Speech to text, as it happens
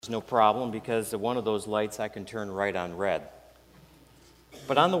No problem, because one of those lights I can turn right on red.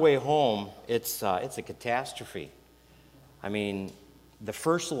 But on the way home, it's a catastrophe. I mean, the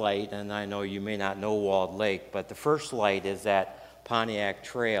first light, and I know you may not know Walled Lake, but the first light is at Pontiac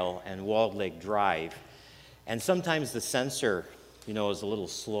Trail and Walled Lake Drive. And sometimes the sensor, is a little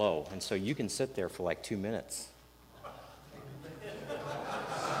slow, and so you can sit there for like 2 minutes.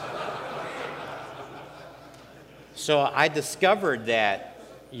 So I discovered that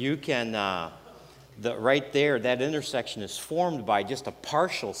you can, right there, that intersection is formed by just a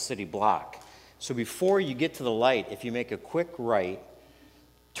partial city block. So before you get to the light, if you make a quick right,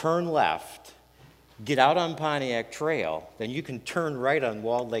 turn left, get out on Pontiac Trail, then you can turn right on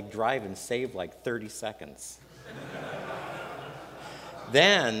Walled Lake Drive and save like 30 seconds.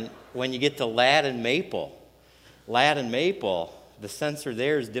 Then, when you get to Ladd and Maple, the sensor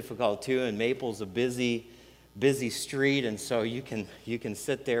there is difficult too, and Maple's a busy street, and so you can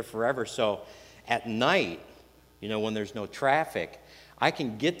sit there forever. So at night, when there's no traffic, I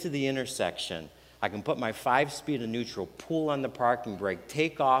can get to the intersection. I can put my 5-speed in neutral, pull on the parking brake,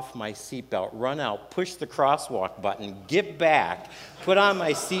 take off my seatbelt, run out, push the crosswalk button, get back, put on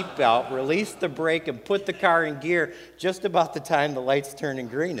my seatbelt, release the brake, and put the car in gear just about the time the light's turning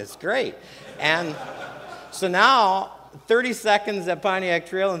green. It's great. And so now, 30 seconds at Pontiac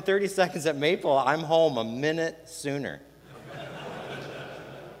Trail and 30 seconds at Maple, I'm home a minute sooner.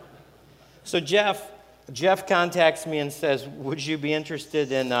 So Jeff contacts me and says, would you be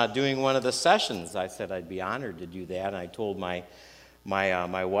interested in doing one of the sessions? I said I'd be honored to do that. And I told my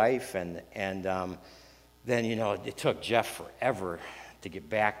wife, and then, it took Jeff forever to get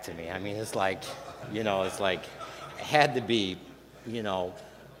back to me. I mean, it's like, it had to be,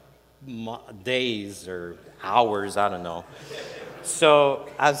 days or hours, I don't know. So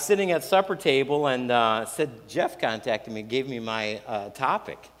I was sitting at supper table, and said, Jeff contacted me, gave me my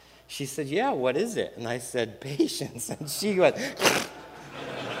topic. She said, yeah, what is it? And I said, patience. And she went,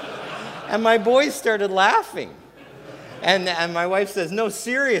 and my boys started laughing. And my wife says, no,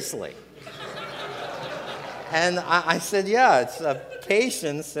 seriously. And I said, yeah, it's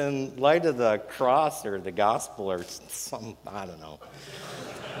patience in light of the cross or the gospel or something, I don't know.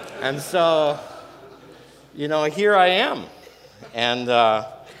 And so, here I am. And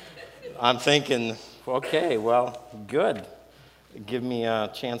I'm thinking, okay, well, good. Give me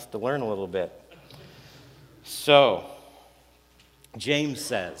a chance to learn a little bit. So, James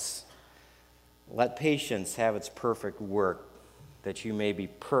says, let patience have its perfect work, that you may be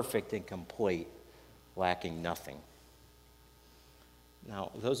perfect and complete, lacking nothing.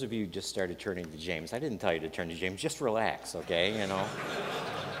 Now, those of you who just started turning to James, I didn't tell you to turn to James. Just relax, okay?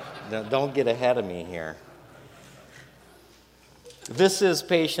 Don't get ahead of me here. This is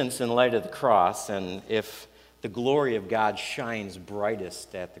patience in light of the cross, and if the glory of God shines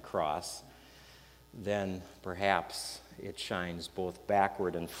brightest at the cross, then perhaps it shines both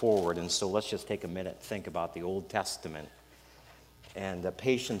backward and forward. And so let's just take a minute and think about the Old Testament and the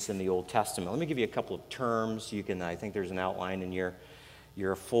patience in the Old Testament. Let me give you a couple of terms. I think there's an outline in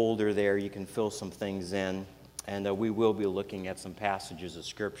your folder there. You can fill some things in. And we will be looking at some passages of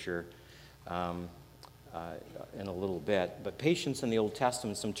Scripture in a little bit. But patience in the Old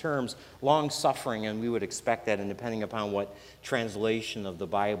Testament, some terms, long-suffering, and we would expect that, and depending upon what translation of the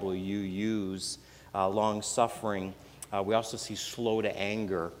Bible you use, long-suffering. We also see slow to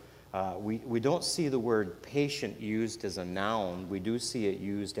anger. We don't see the word patient used as a noun. We do see it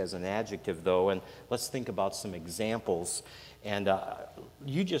used as an adjective, though, and let's think about some examples. And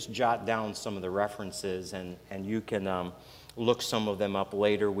you just jot down some of the references, and you can look some of them up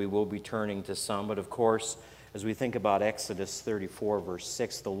later. We will be turning to some. But of course, as we think about Exodus 34, verse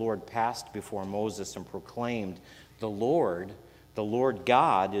 6, the Lord passed before Moses and proclaimed, the Lord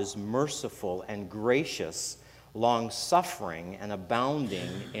God is merciful and gracious, long-suffering and abounding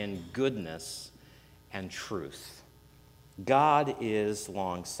in goodness and truth. God is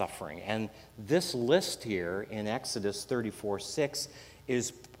long-suffering. And this list here in Exodus 34:6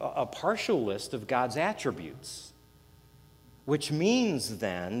 is a partial list of God's attributes, which means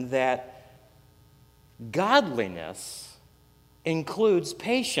then that godliness includes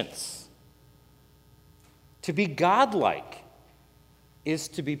patience. To be godlike is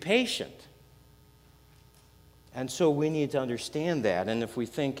to be patient. And so we need to understand that. And if we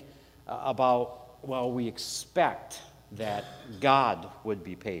think about, we expect that God would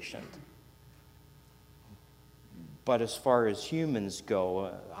be patient. But as far as humans go,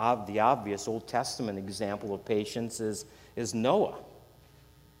 the obvious Old Testament example of patience is Noah.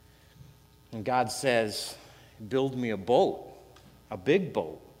 And God says, build me a boat, a big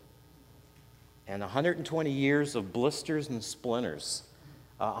boat. And 120 years of blisters and splinters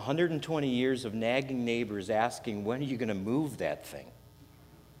 120 years of nagging neighbors asking, when are you going to move that thing?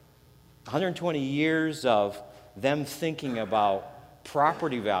 120 years of them thinking about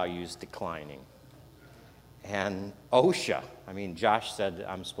property values declining. And OSHA, I mean, Josh said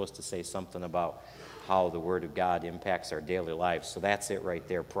I'm supposed to say something about how the Word of God impacts our daily lives. So that's it right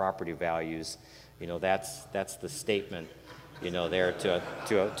there, property values. You know, that's the statement, you know, there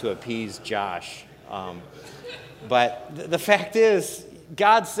to appease Josh. But the fact is,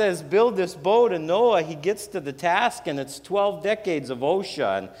 God says, build this boat, and Noah, he gets to the task, and it's 12 decades of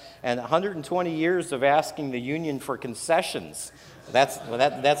OSHA and 120 years of asking the union for concessions.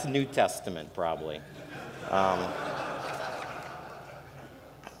 That's New Testament, probably.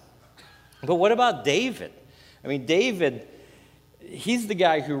 But what about David? I mean, David, he's the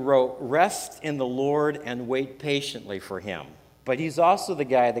guy who wrote, "Rest in the Lord and wait patiently for him." But he's also the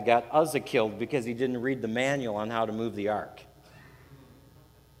guy that got Uzzah killed because he didn't read the manual on how to move the ark.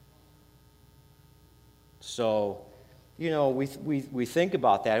 So, you know, we think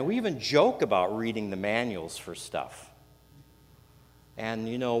about that, and we even joke about reading the manuals for stuff. And,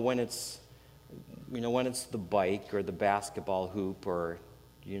 you know, when it's the bike or the basketball hoop or,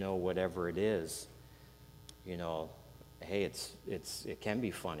 you know, whatever it is, you know, hey, it can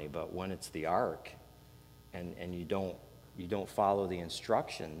be funny, but when it's the ark and you don't follow the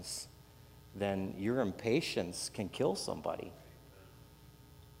instructions, then your impatience can kill somebody.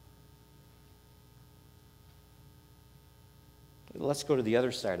 Let's go to the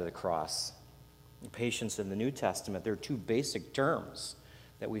other side of the cross. Patience in the New Testament. There are two basic terms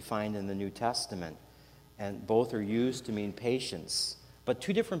that we find in the New Testament, and both are used to mean patience, but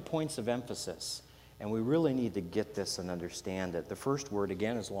two different points of emphasis. And we really need to get this and understand it. The first word,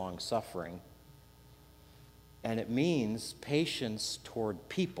 again, is long-suffering, and it means patience toward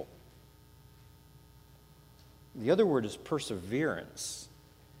people. The other word is perseverance.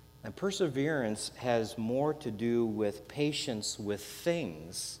 And perseverance has more to do with patience with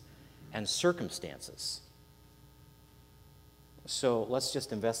things and circumstances. So let's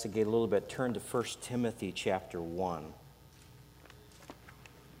just investigate a little bit. Turn to 1 Timothy chapter 1.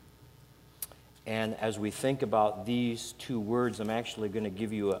 And as we think about these two words, I'm actually going to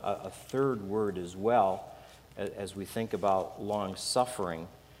give you a third word as well as we think about long-suffering.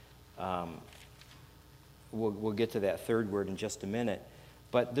 We'll get to that third word in just a minute.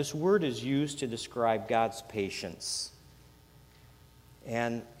 But this word is used to describe God's patience.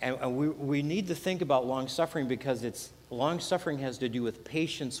 And we need to think about long-suffering because long-suffering has to do with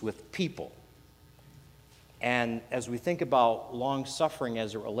patience with people. And as we think about long-suffering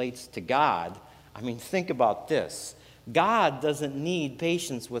as it relates to God, I mean, think about this. God doesn't need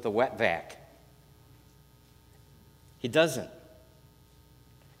patience with a wet vac. He doesn't.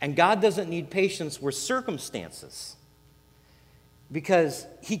 And God doesn't need patience with circumstances. Because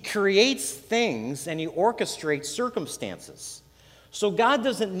he creates things and he orchestrates circumstances. So God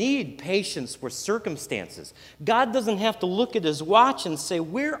doesn't need patience with circumstances. God doesn't have to look at his watch and say,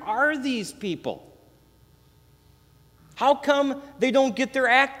 where are these people? How come they don't get their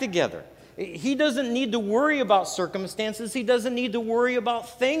act together? He doesn't need to worry about circumstances. He doesn't need to worry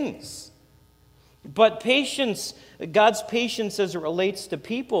about things. But patience, God's patience as it relates to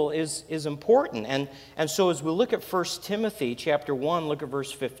people is important. And so as we look at 1 Timothy chapter 1, look at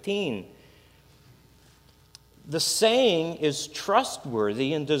verse 15. The saying is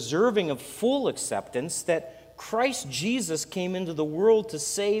trustworthy and deserving of full acceptance that Christ Jesus came into the world to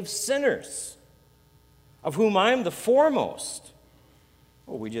save sinners, of whom I am the foremost.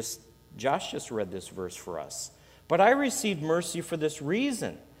 Well, Josh just read this verse for us. But I received mercy for this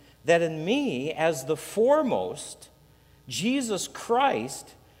reason, that in me, as the foremost, Jesus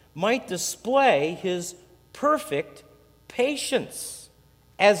Christ might display his perfect patience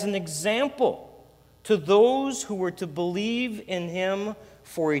as an example to those who were to believe in him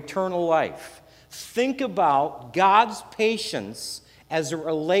for eternal life. Think about God's patience as it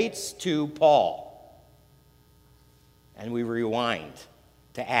relates to Paul. And we rewind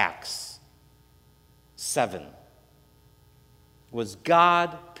to Acts 7. Was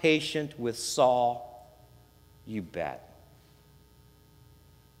God patient with Saul? You bet.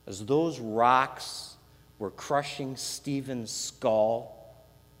 As those rocks were crushing Stephen's skull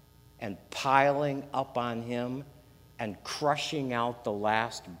and piling up on him and crushing out the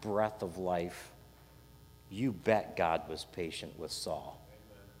last breath of life, you bet God was patient with Saul.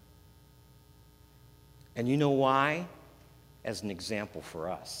 And you know why? As an example for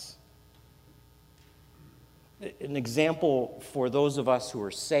us. An example for those of us who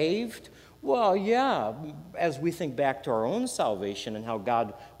are saved, well, yeah, as we think back to our own salvation and how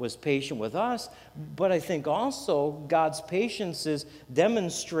God was patient with us, but I think also God's patience is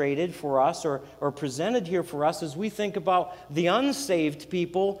demonstrated for us or presented here for us as we think about the unsaved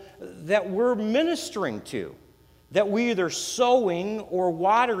people that we're ministering to, that we're either sowing or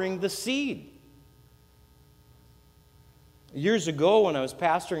watering the seed. Years ago, when I was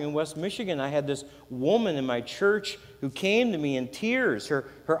pastoring in West Michigan, I had this woman in my church who came to me in tears. Her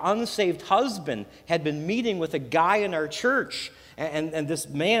unsaved husband had been meeting with a guy in our church, and this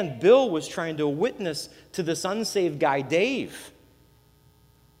man, Bill, was trying to witness to this unsaved guy, Dave.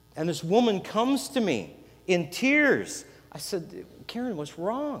 And this woman comes to me in tears. I said, Karen, what's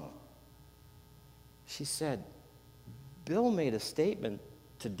wrong? She said, Bill made a statement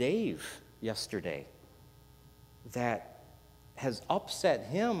to Dave yesterday that has upset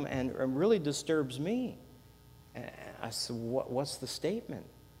him and really disturbs me. And I said, what's the statement?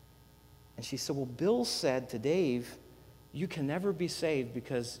 And she said, well, Bill said to Dave, you can never be saved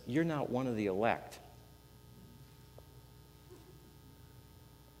because you're not one of the elect.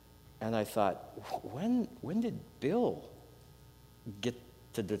 And I thought, when did Bill get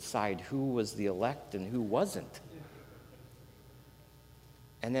to decide who was the elect and who wasn't?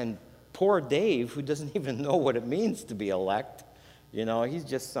 And then poor Dave, who doesn't even know what it means to be elect, he's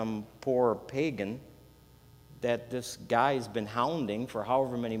just some poor pagan that this guy's been hounding for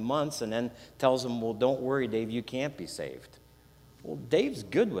however many months and then tells him, well, don't worry, Dave, you can't be saved. Well, Dave's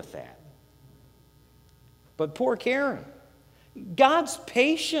good with that. But poor Karen, God's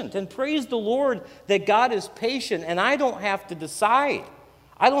patient, and praise the Lord that God is patient, and I don't have to decide.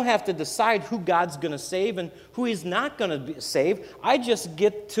 I don't have to decide who God's going to save and who He's not going to save. I just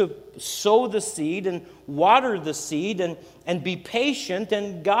get to sow the seed and water the seed and be patient,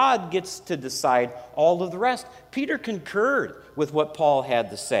 and God gets to decide all of the rest. Peter concurred with what Paul had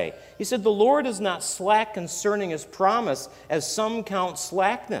to say. He said, the Lord is not slack concerning His promise, as some count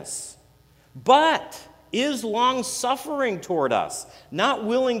slackness, but is long-suffering toward us, not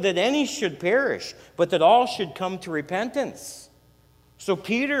willing that any should perish, but that all should come to repentance. So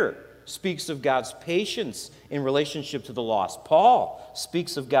Peter speaks of God's patience in relationship to the lost. Paul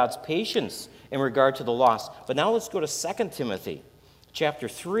speaks of God's patience in regard to the lost. But now let's go to 2 Timothy chapter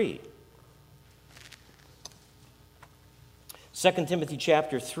 3. 2 Timothy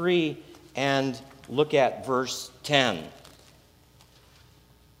chapter 3, and look at verse 10.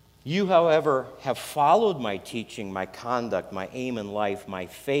 You, however, have followed my teaching, my conduct, my aim in life, my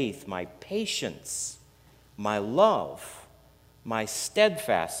faith, my patience, my love, my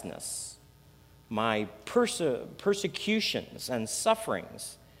steadfastness, my persecutions and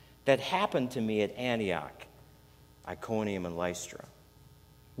sufferings that happened to me at Antioch, Iconium, and Lystra,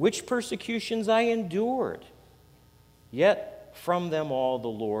 which persecutions I endured, yet from them all the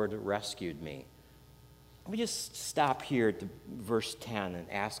Lord rescued me. Let me just stop here at verse 10 and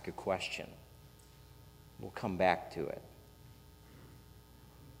ask a question. We'll come back to it.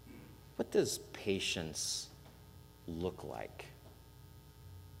 What does patience look like?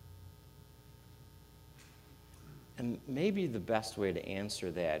 And maybe the best way to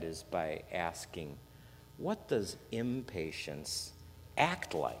answer that is by asking, what does impatience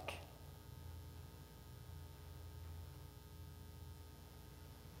act like?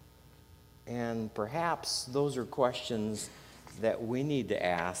 And perhaps those are questions that we need to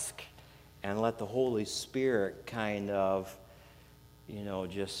ask and let the Holy Spirit kind of,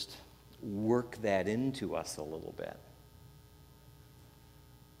 just work that into us a little bit.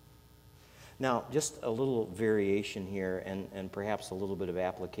 Now, just a little variation here and perhaps a little bit of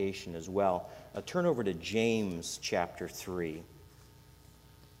application as well. Turn over to James chapter 3.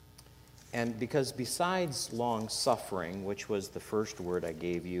 And because besides long-suffering, which was the first word I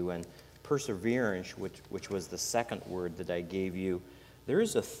gave you, and perseverance, which was the second word that I gave you, there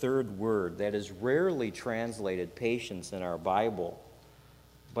is a third word that is rarely translated patience in our Bible,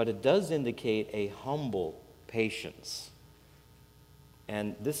 but it does indicate a humble patience.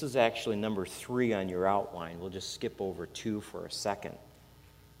 And this is actually number 3 on your outline. We'll just skip over 2 for a second.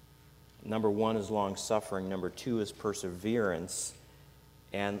 Number 1 is long-suffering. Number 2 is perseverance.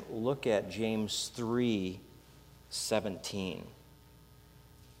 And look at James 3:17.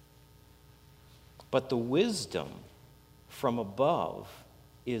 But the wisdom from above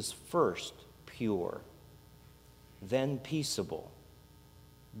is first pure, then peaceable,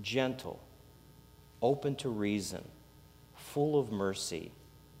 gentle, open to reason, full of mercy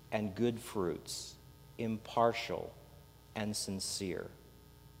and good fruits, impartial and sincere.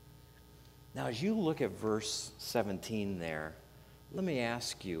 Now, as you look at verse 17 there, let me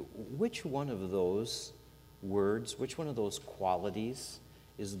ask you, which one of those words, which one of those qualities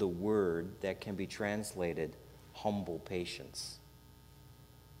is the word that can be translated humble patience?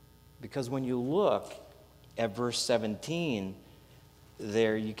 Because when you look at verse 17,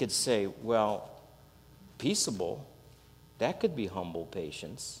 there you could say, well, peaceable, that could be humble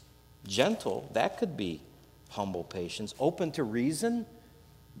patience. Gentle, that could be humble patience. Open to reason,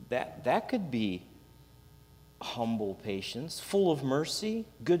 that could be humble patience. Full of mercy,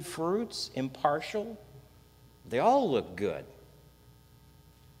 good fruits, impartial, they all look good.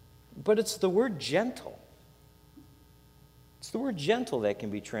 But it's the word gentle. It's the word gentle that can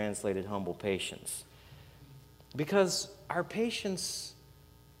be translated humble patience. Because our patience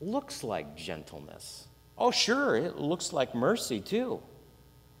looks like gentleness. Oh, sure, it looks like mercy too.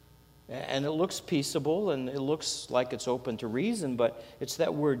 And it looks peaceable, and it looks like it's open to reason, but it's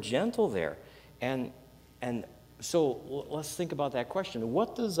that word gentle there. And so let's think about that question.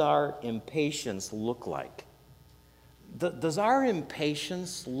 What does our impatience look like? Does our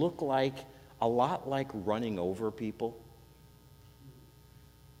impatience look like a lot like running over people?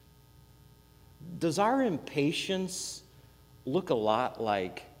 Does our impatience look a lot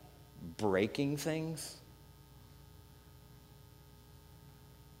like breaking things?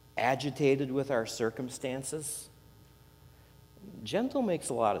 Agitated with our circumstances? Gentle makes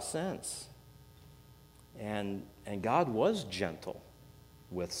a lot of sense. And God was gentle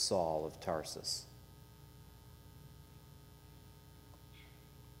with Saul of Tarsus.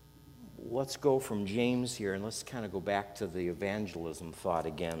 Let's go from James here, and let's kind of go back to the evangelism thought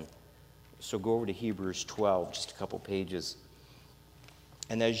again. So go over to Hebrews 12, just a couple pages.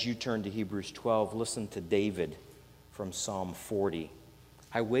 And as you turn to Hebrews 12, listen to David from Psalm 40.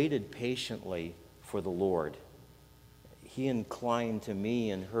 I waited patiently for the Lord. He inclined to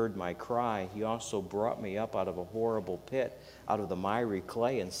me and heard my cry. He also brought me up out of a horrible pit, out of the miry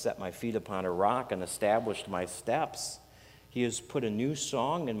clay, and set my feet upon a rock and established my steps. He has put a new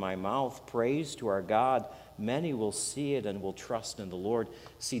song in my mouth, praise to our God. Many will see it and will trust in the Lord.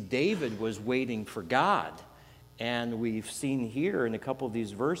 See, David was waiting for God. And we've seen here in a couple of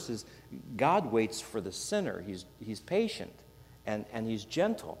these verses, God waits for the sinner. He's patient and he's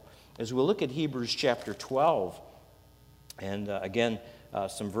gentle. As we look at Hebrews chapter 12, and again,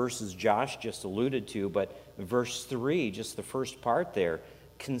 some verses Josh just alluded to, but verse 3, just the first part there,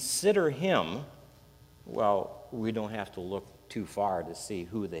 consider him. Well, we don't have to look too far to see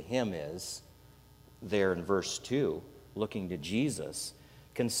who the him is. There in verse 2, looking to Jesus.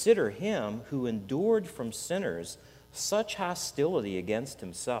 Consider him who endured from sinners such hostility against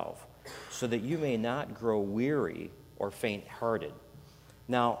himself, so that you may not grow weary or faint-hearted.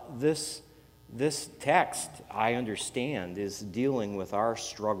 Now, this text, I understand, is dealing with our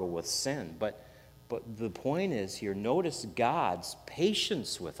struggle with sin, but the point is here, notice God's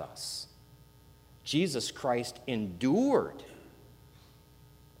patience with us. Jesus Christ endured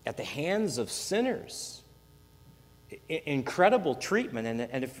at the hands of sinners. Incredible treatment.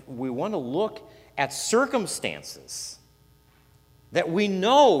 And if we want to look at circumstances that we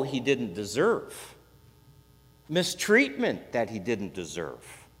know he didn't deserve, mistreatment that he didn't deserve.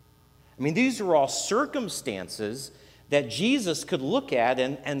 I mean, these are all circumstances that Jesus could look at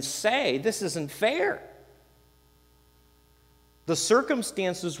and say, this isn't fair. The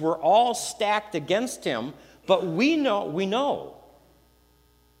circumstances were all stacked against him, but we know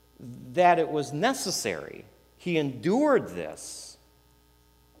that it was necessary. He endured this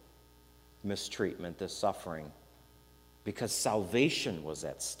mistreatment, this suffering, because salvation was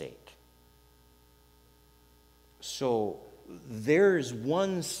at stake. So there's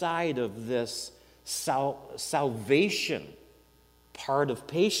one side of this salvation part of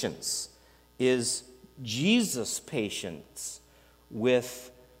patience is Jesus' patience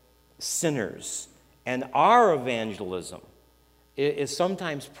with sinners. And our evangelism is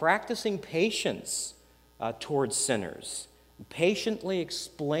sometimes practicing patience towards sinners, patiently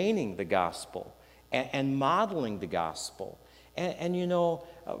explaining the gospel and modeling the gospel. And you know,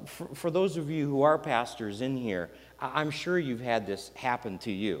 for those of you who are pastors in here, I'm sure you've had this happen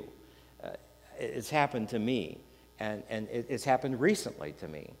to you. It's happened to me, and it's happened recently to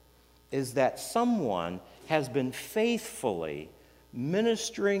me, is that someone has been faithfully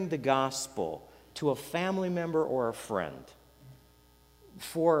ministering the gospel to a family member or a friend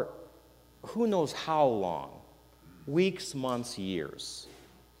for who knows how long, weeks, months, years.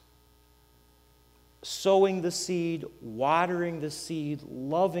 Sowing the seed, watering the seed,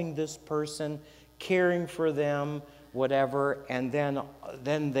 loving this person, caring for them, whatever, and then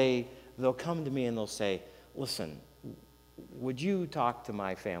they'll come to me and they'll say, listen, would you talk to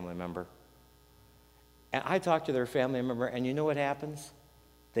my family member? And I talk to their family member, and you know what happens?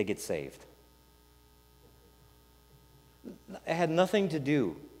 They get saved. It had nothing to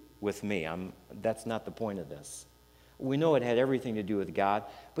do with me. That's not the point of this. We know it had everything to do with God,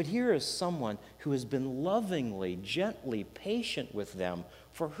 but here is someone who has been lovingly, gently patient with them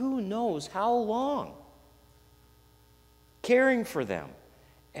for who knows how long, caring for them.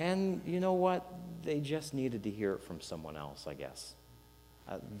 And you know what? They just needed to hear it from someone else, I guess.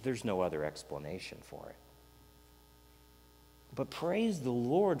 There's no other explanation for it. But praise the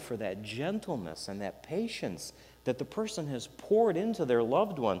Lord for that gentleness and that patience that the person has poured into their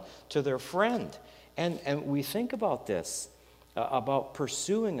loved one, to their friend. And we think about this, about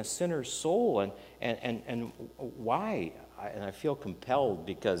pursuing a sinner's soul, and why. And I feel compelled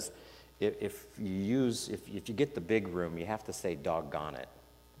because if you get the big room, you have to say doggone it.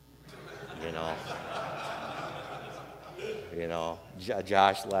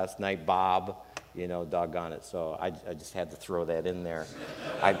 Josh last night, Bob, doggone it. So I just had to throw that in there.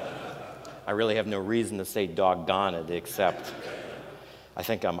 I really have no reason to say doggone it, except I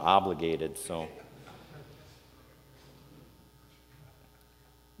think I'm obligated, so.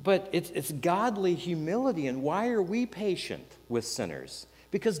 But it's godly humility, and why are we patient with sinners?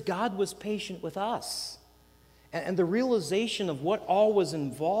 Because God was patient with us. And the realization of what all was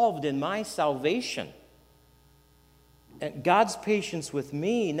involved in my salvation. And God's patience with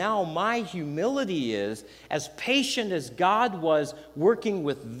me, now my humility is, as patient as God was working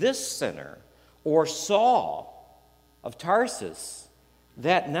with this sinner, or Saul of Tarsus,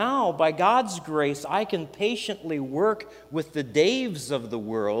 that now, by God's grace, I can patiently work with the Daves of the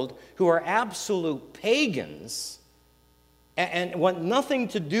world who are absolute pagans and want nothing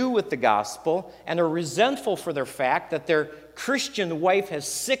to do with the gospel and are resentful for their fact that their Christian wife has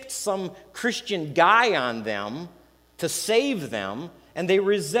sicked some Christian guy on them to save them, and they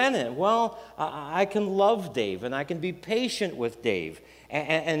resent it. Well, I can love Dave, and I can be patient with Dave.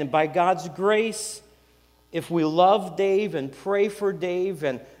 And by God's grace, if we love Dave and pray for Dave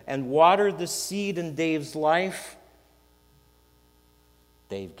and water the seed in Dave's life,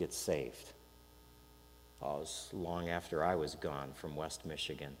 Dave gets saved. Oh, it was long after I was gone from West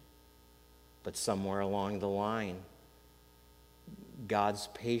Michigan. But somewhere along the line, God's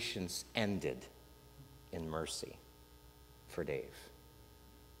patience ended in mercy for Dave.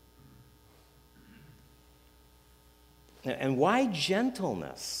 And why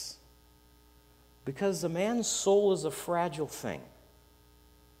gentleness? Because a man's soul is a fragile thing,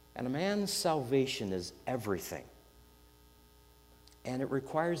 and a man's salvation is everything. And it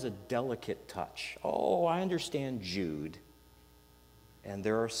requires a delicate touch. Oh, I understand Jude, and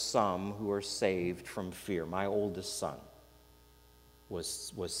there are some who are saved from fear. My oldest son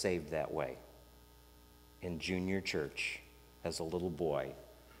was saved that way in junior church as a little boy.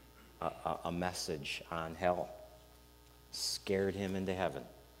 A message on hell scared him into heaven.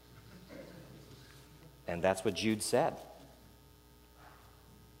 And that's what Jude said.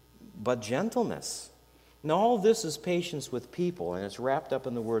 But gentleness. Now, all this is patience with people, and it's wrapped up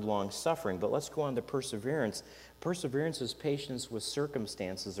in the word long-suffering. But let's go on to perseverance. Perseverance is patience with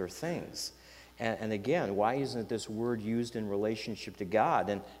circumstances or things. And again, why isn't this word used in relationship to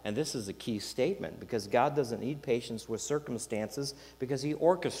God? And this is a key statement, because God doesn't need patience with circumstances because he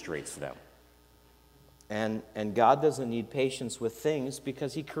orchestrates them. And God doesn't need patience with things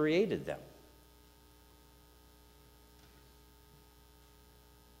because he created them.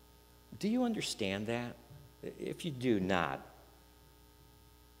 Do you understand that? If you do not.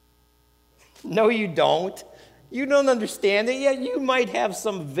 No, you don't. You don't understand it. Yeah, you might have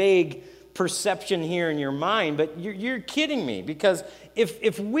some vague perception here in your mind, but you're kidding me, because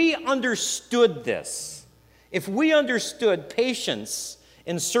if we understood this, if we understood patience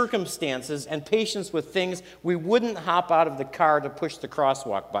in circumstances and patience with things, we wouldn't hop out of the car to push the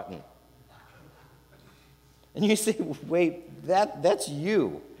crosswalk button. And you say, wait, that's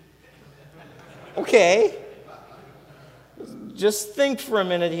you. Okay. Just think for a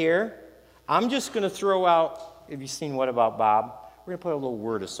minute here. I'm just going to throw out, have you seen What About Bob? We're going to put a little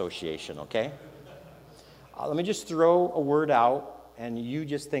word association, okay? Let me just throw a word out, and you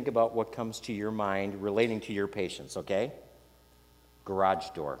just think about what comes to your mind relating to your patience, okay? Garage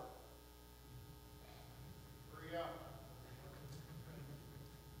door.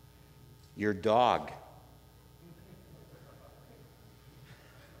 Your dog.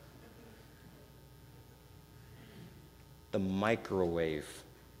 The microwave.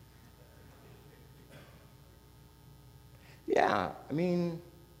 Yeah, I mean,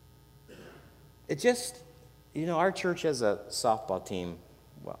 it just, our church has a softball team.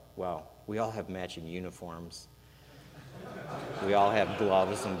 Well, we all have matching uniforms. We all have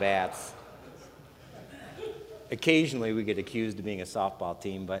gloves and bats. occasionally we get accused of being a softball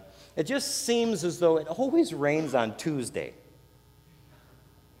team, but it just seems as though it always rains on Tuesday.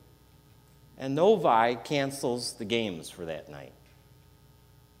 And Novi cancels the games for that night.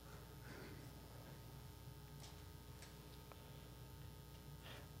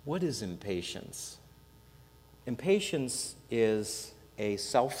 What is impatience? Impatience is a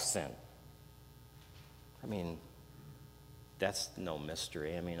self-sin. I mean, that's no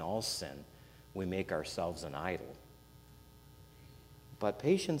mystery. I mean, all sin, we make ourselves an idol. But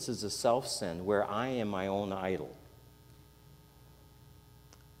patience is a self-sin where I am my own idol.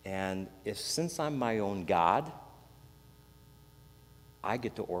 And since I'm my own God, I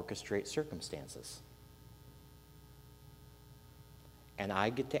get to orchestrate circumstances. And I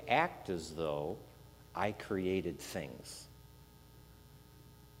get to act as though I created things.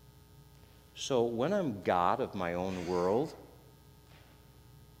 So when I'm God of my own world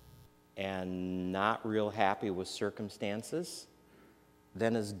and not real happy with circumstances,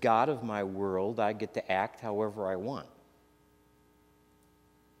 then as God of my world, I get to act however I want.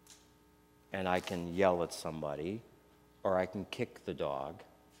 And I can yell at somebody, or I can kick the dog,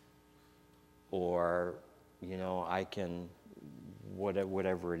 or, I can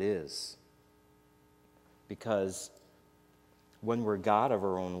whatever it is. Because when we're God of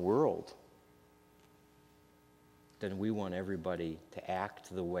our own world, then we want everybody to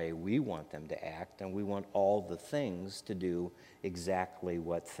act the way we want them to act, and we want all the things to do exactly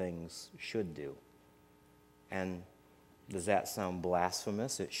what things should do. And does that sound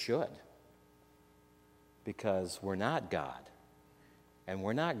blasphemous? It should. Because we're not God, and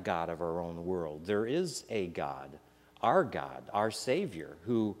we're not God of our own world. There is a God, our Savior,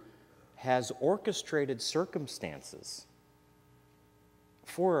 who has orchestrated circumstances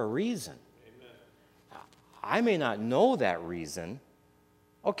for a reason. Amen. I may not know that reason.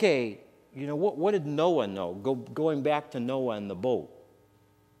 Okay, what did Noah know? Going back to Noah and the boat.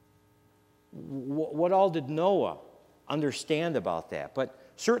 What all did Noah understand about that? But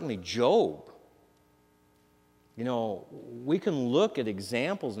certainly Job. We can look at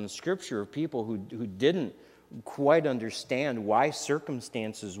examples in Scripture of people who didn't quite understand why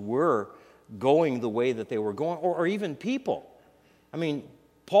circumstances were going the way that they were going, or even people. I mean,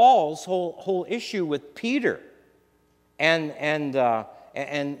 Paul's whole issue with Peter and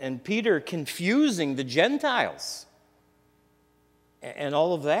Peter confusing the Gentiles and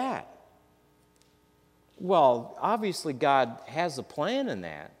all of that. Well, obviously God has a plan in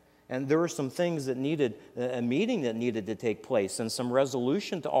that. And there were some things that needed, a meeting that needed to take place and some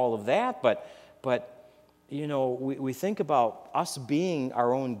resolution to all of that. But we think about us being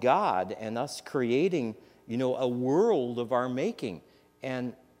our own God and us creating, a world of our making.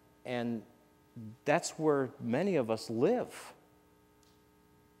 And that's where many of us live.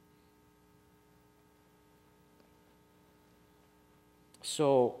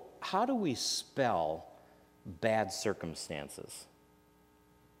 So how do we spell bad circumstances?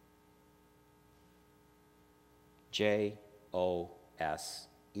 J-O-S-E-P-H.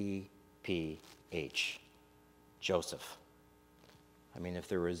 Joseph. I mean, if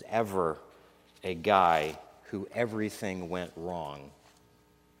there was ever a guy who everything went wrong,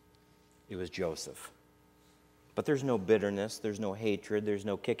 it was Joseph. But there's no bitterness, there's no hatred, there's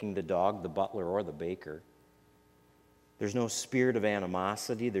no kicking the dog, the butler, or the baker. There's no spirit of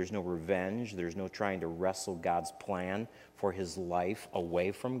animosity, there's no revenge, there's no trying to wrestle God's plan for his life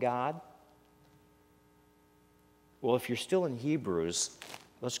away from God. Well, if you're still in Hebrews,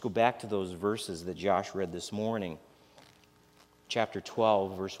 let's go back to those verses that Josh read this morning. Chapter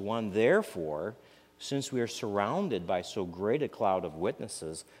 12, verse 1, "Therefore, since we are surrounded by so great a cloud of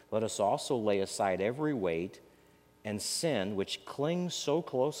witnesses, let us also lay aside every weight and sin which clings so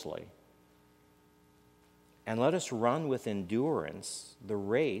closely, and let us run with endurance the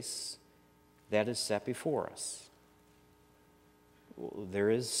race that is set before us." There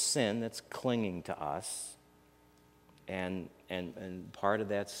is sin that's clinging to us. And part of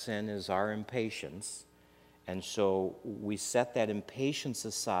that sin is our impatience. And so we set that impatience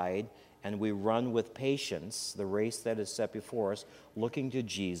aside and we run with patience the race that is set before us, looking to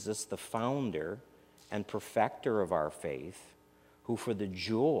Jesus, the founder and perfecter of our faith, who for the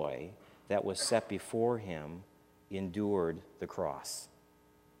joy that was set before him endured the cross.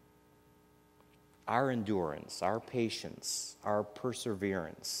 Our endurance, our patience, our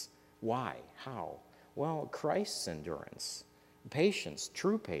perseverance. Why? How? Well, Christ's endurance, patience,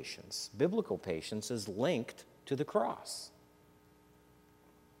 true patience, biblical patience is linked to the cross.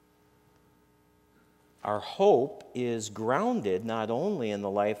 Our hope is grounded not only in the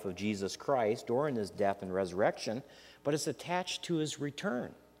life of Jesus Christ or in his death and resurrection, but it's attached to his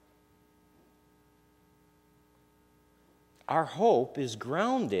return. our hope is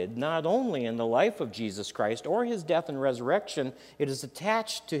grounded not only in the life of Jesus Christ or his death and resurrection, it is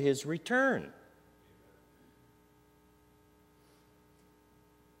attached to his return.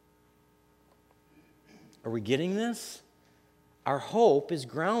 Are we getting this? Our hope is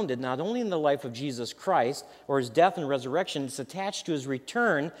grounded not only in the life of Jesus Christ or his death and resurrection, it's attached to his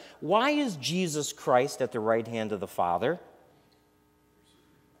return. Why is Jesus Christ at the right hand of the Father?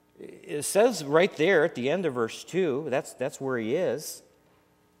 It says right there at the end of verse 2, that's where he is.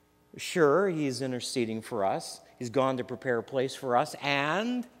 Sure, he's interceding for us. He's gone to prepare a place for us,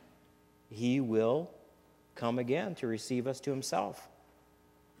 and he will come again to receive us to himself.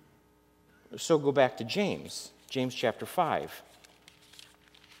 So go back to James chapter 5.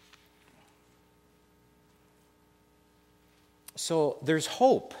 So there's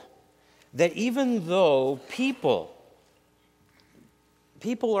hope that even though people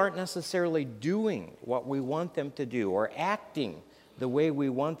aren't necessarily doing what we want them to do or acting the way we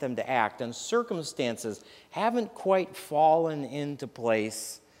want them to act, and circumstances haven't quite fallen into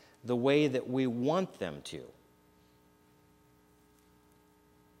place the way that we want them to.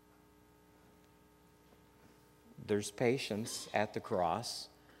 There's patience at the cross.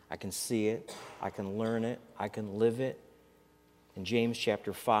 I can see it, I can learn it, I can live it. In James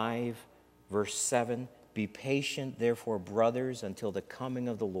chapter 5, verse 7, be patient, therefore, brothers, until the coming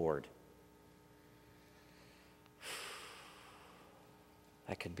of the Lord.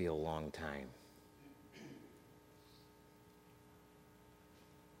 That could be a long time.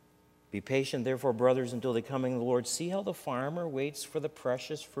 Be patient, therefore, brothers, until the coming of the Lord. See how the farmer waits for the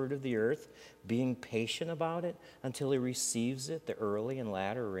precious fruit of the earth, being patient about it until he receives it, the early and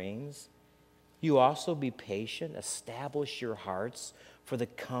latter rains. You also be patient, establish your hearts, for the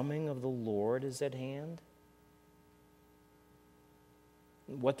coming of the Lord is at hand.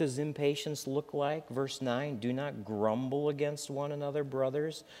 What does impatience look like? Verse 9, do not grumble against one another,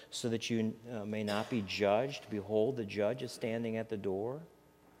 brothers, so that you may not be judged. Behold, the judge is standing at the door.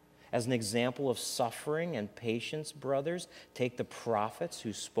 As an example of suffering and patience, brothers, take the prophets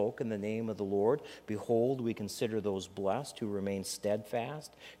who spoke in the name of the Lord. Behold, we consider those blessed who remain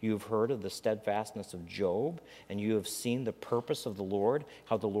steadfast. You have heard of the steadfastness of Job, and you have seen the purpose of the Lord,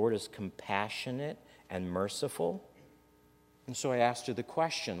 how the Lord is compassionate and merciful. And so I asked you the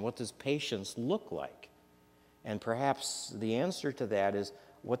question, what does patience look like? And perhaps the answer to that is,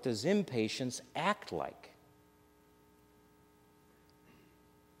 what does impatience act like?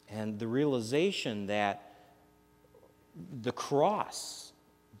 And the realization that the cross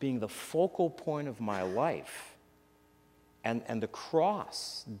being the focal point of my life, and the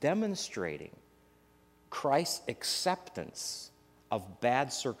cross demonstrating Christ's acceptance of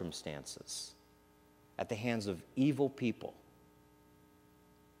bad circumstances at the hands of evil people.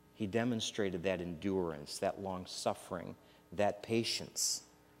 He demonstrated that endurance, that long-suffering, that patience.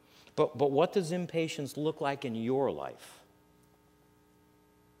 But what does impatience look like in your life?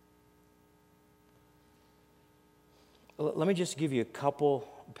 Let me just give you a couple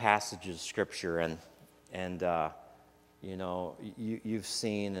passages of Scripture, and you know, you've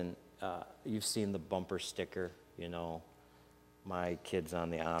seen the bumper sticker. You know, my kid's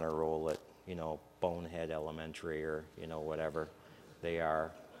on the honor roll at Bonehead Elementary, or whatever they are,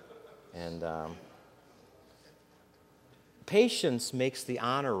 and patience makes the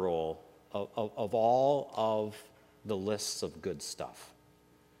honor roll of all of the lists of good stuff.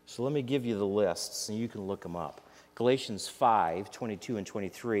 So let me give you the lists, and you can look them up. Galatians 5, 22 and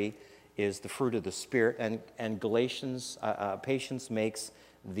 23 is the fruit of the Spirit, and Galatians, patience makes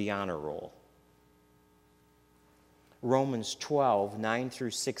the honor roll. Romans 12, 9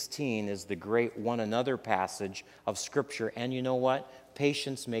 through 16 is the great one another passage of Scripture, and you know what?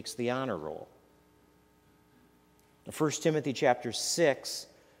 Patience makes the honor roll. 1 Timothy chapter 6,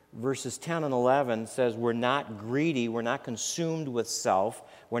 verses 10 and 11 says, we're not greedy, we're not consumed with self,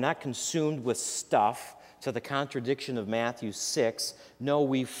 we're not consumed with stuff, to the contradiction of Matthew 6. No,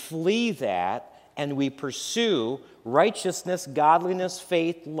 we flee that and we pursue righteousness, godliness,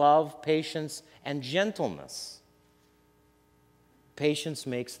 faith, love, patience, and gentleness. Patience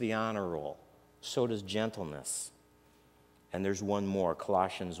makes the honor roll. So does gentleness. And there's one more,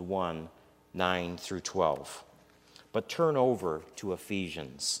 Colossians 1, 9 through 12. But turn over to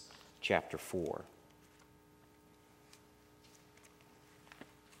Ephesians chapter 4.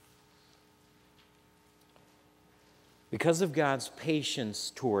 Because of God's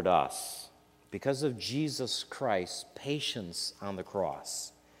patience toward us, because of Jesus Christ's patience on the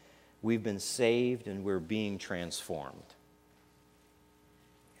cross, we've been saved and we're being transformed.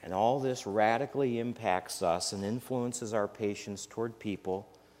 And all this radically impacts us and influences our patience toward people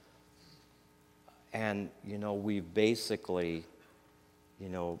And, we've basically,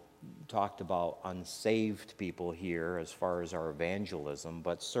 talked about unsaved people here as far as our evangelism,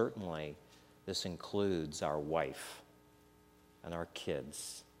 but certainly this includes our wife and our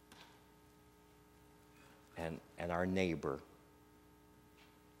kids and our neighbor.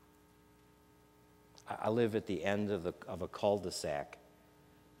 I live at the end of a cul-de-sac.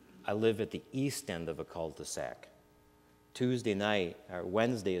 I live at the east end of a cul-de-sac. Tuesday night, or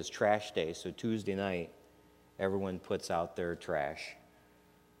Wednesday is trash day, so Tuesday night, everyone puts out their trash,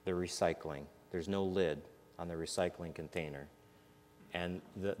 their recycling. There's no lid on the recycling container. And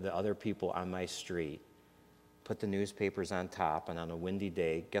the other people on my street put the newspapers on top, and on a windy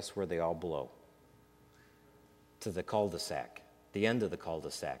day, guess where they all blow? To the cul-de-sac, the end of the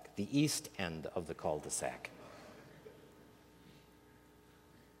cul-de-sac, the east end of the cul-de-sac.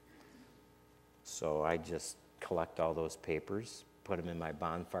 So I just collect all those papers, put them in my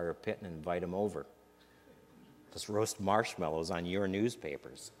bonfire pit, and invite them over. Just roast marshmallows on your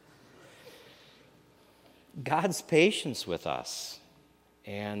newspapers. God's patience with us.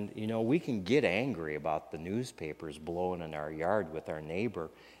 And, we can get angry about the newspapers blowing in our yard with our neighbor,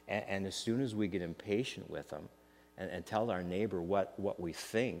 and as soon as we get impatient with them and tell our neighbor what we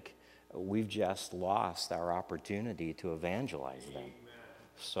think, we've just lost our opportunity to evangelize them. Amen.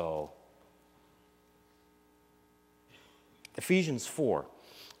 So, Ephesians 4.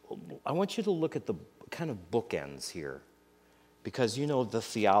 I want you to look at the kind of bookends here, because the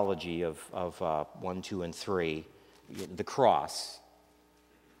theology of 1, 2, and 3, the cross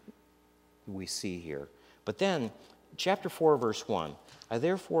we see here. But then, chapter 4, verse 1, I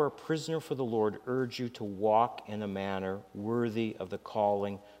therefore, a prisoner for the Lord, urge you to walk in a manner worthy of the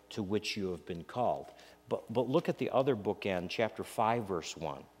calling to which you have been called. But look at the other bookend, chapter 5, verse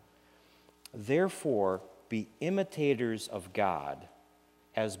 1. Therefore, be imitators of God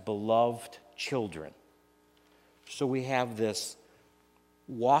as beloved children. So we have this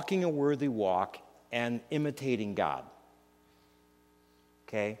walking a worthy walk and imitating God.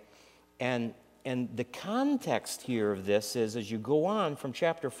 Okay? And the context here of this is, as you go on from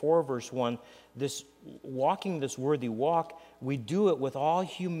chapter 4, verse 1, this walking this worthy walk, we do it with all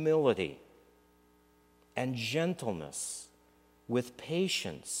humility and gentleness, with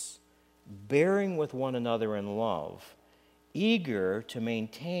patience, bearing with one another in love, eager to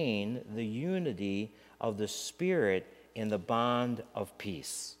maintain the unity of the Spirit in the bond of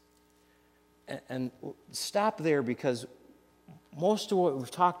peace. And stop there, because most of what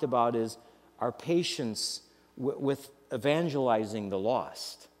we've talked about is our patience with evangelizing the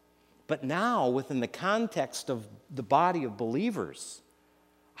lost. But now, within the context of the body of believers,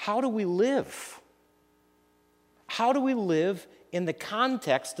 how do we live? How do we live in the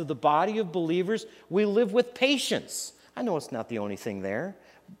context of the body of believers? We live with patience. I know it's not the only thing there,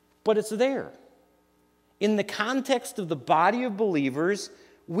 but it's there. In the context of the body of believers,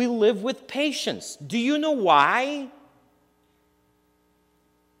 we live with patience. Do you know why?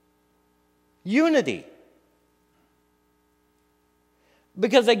 Unity.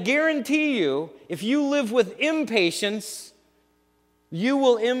 Because I guarantee you, if you live with impatience, you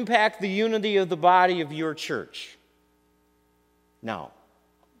will impact the unity of the body of your church. Now,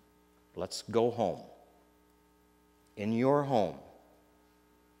 let's go home. In your home,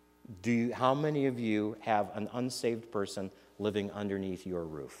 how many of you have an unsaved person living underneath your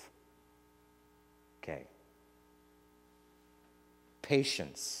roof? Okay.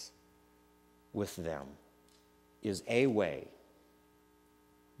 Patience with them is a way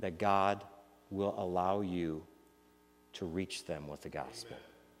that God will allow you to reach them with the gospel.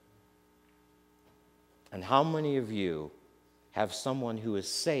 And how many of you have someone who is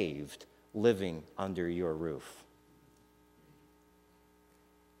saved living under your roof?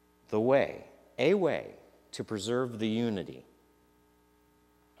 A way to preserve the unity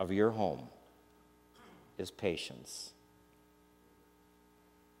of your home is patience.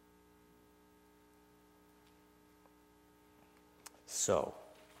 So,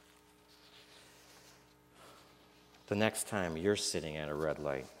 the next time you're sitting at a red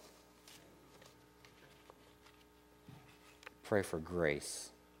light, pray for grace,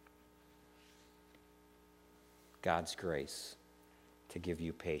 God's grace, to give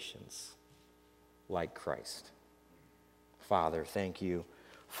you patience like Christ. Father, thank you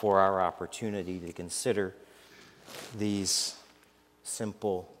for our opportunity to consider these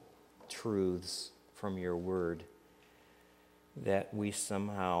simple truths from your word, that we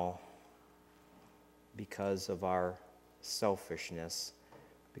somehow, because of our selfishness,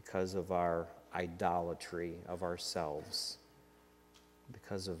 because of our idolatry of ourselves,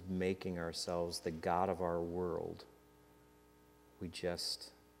 because of making ourselves the God of our world, we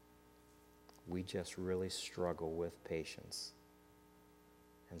just we just really struggle with patience.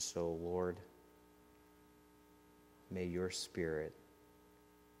 And so, Lord, may your Spirit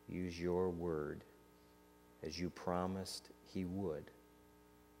use your word, as you promised he would,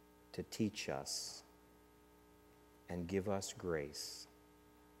 to teach us and give us grace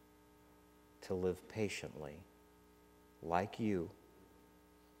to live patiently like you,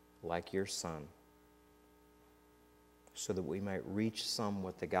 like your Son, so that we might reach some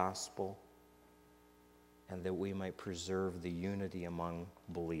with the gospel and that we might preserve the unity among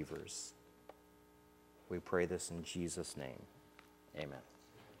believers. We pray this in Jesus' name. Amen.